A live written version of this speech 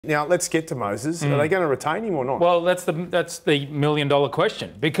Now, let's get to Moses. Are they going to retain him or not? Well, that's the million-dollar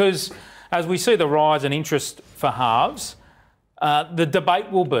question, because as we see the rise in interest for halves, the debate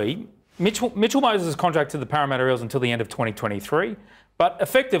will be Mitchell Moses' contract to the Parramatta Eels until the end of 2023, but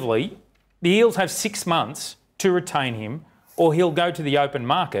effectively the Eels have 6 months to retain him, or he'll go to the open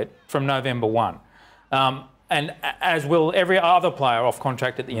market from November 1. And as will every other player off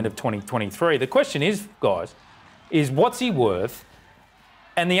contract at the end of 2023. The question is, guys, is what's he worth?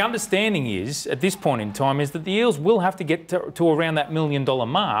 And the understanding is, at this point in time, is that the Eels will have to get to around that $1 million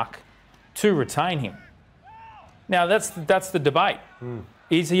mark to retain him. Now, that's the debate.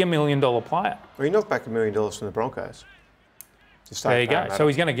 Is he a $1 million player? Well, he knocked back $1 million from the Broncos. There you go. So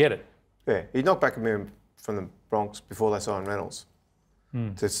he's going to get it. Yeah, he knocked back $1 million from the Bronx before they signed Reynolds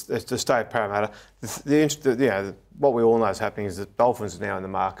to stay at Parramatta. What we all know is happening is that Dolphins are now in the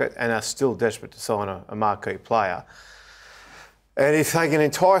market and are still desperate to sign a marquee player. And if they can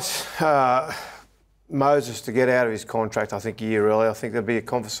entice Moses to get out of his contract, I think a year early, I think there'd be a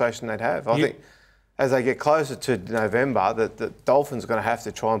conversation they'd have. I think as they get closer to November, that the Dolphins are going to have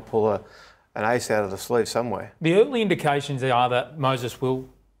to try and pull an ace out of the sleeve somewhere. The early indications are that Moses will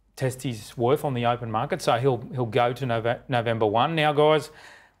test his worth on the open market, so he'll go to November 1. Now, guys,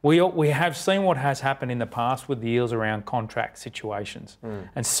 we have seen what has happened in the past with the Eels around contract situations,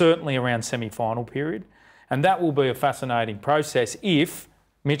 and certainly around semi-final period. And that will be a fascinating process if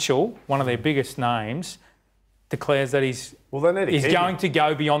Mitchell, one of their biggest names, declares that he's going to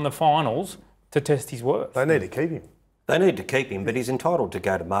go beyond the finals to test his worth. They need to keep him. They need to keep him, but he's entitled to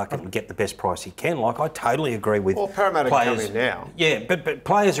go to market and get the best price he can. Like, I totally agree with Parramatta players. Come in now. Yeah, but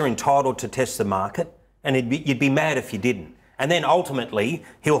players are entitled to test the market, and you'd be mad if you didn't. And then ultimately,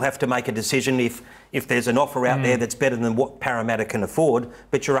 he'll have to make a decision if there's an offer out there that's better than what Parramatta can afford.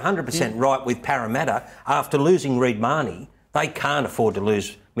 But you're 100% right with Parramatta. After losing Reid Marnie, they can't afford to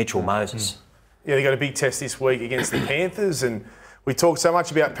lose Mitchell Moses. Yeah, they got a big test this week against the Panthers, and we talked so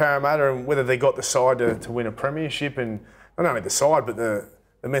much about Parramatta and whether they got the side to win a premiership, and not only the side, but the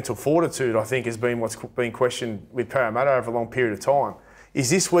mental fortitude, I think, has been what's been questioned with Parramatta over a long period of time. Is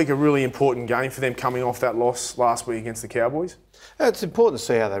this week a really important game for them coming off that loss last week against the Cowboys? It's important to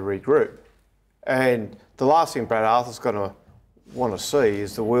see how they regroup. And the last thing Brad Arthur's going to want to see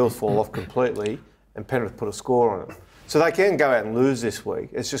is the wheels fall off completely and Penrith put a score on it. So they can go out and lose this week.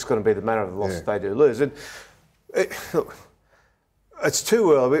 It's just going to be the manner of the loss if they do lose. And look, it's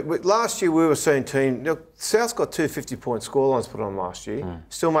too early. Last year we were seeing teams... South's got 2 50-point scorelines put on last year.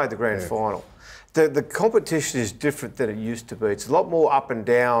 Still made the grand final. The competition is different than it used to be. It's a lot more up and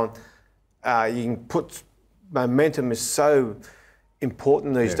down. You can put... Momentum is so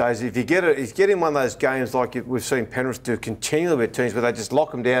important these days. If you get in one of those games like we've seen Penrith do continually with teams where they just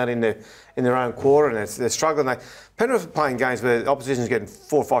lock them down in their own quarter and they're struggling. Penrith are playing games where the opposition's getting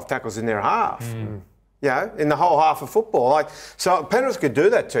 4 or 5 tackles in their half. You know, in the whole half of football. So Penrith could do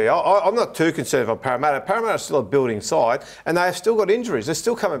that to you. I'm not too concerned about Parramatta. Parramatta's still a building side, and they have still got injuries. They're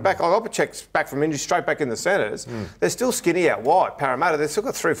still coming back. Opacek's back from injury, straight back in the centres. They're still skinny out wide. Parramatta, they've still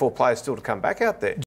got 3 or 4 players still to come back out there.